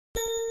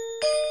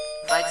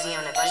Buzzy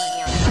on the beat.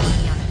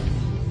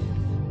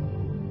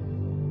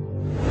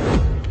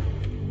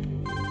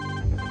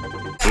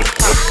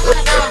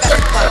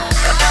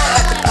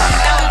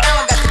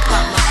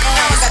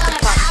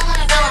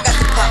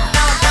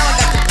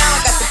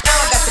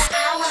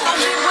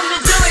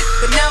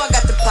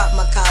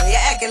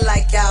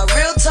 Like y'all,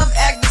 real tough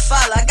act to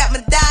follow. I got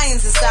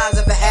medallions the size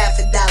of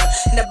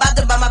 $50, and about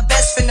to buy my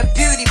best friend a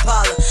beauty.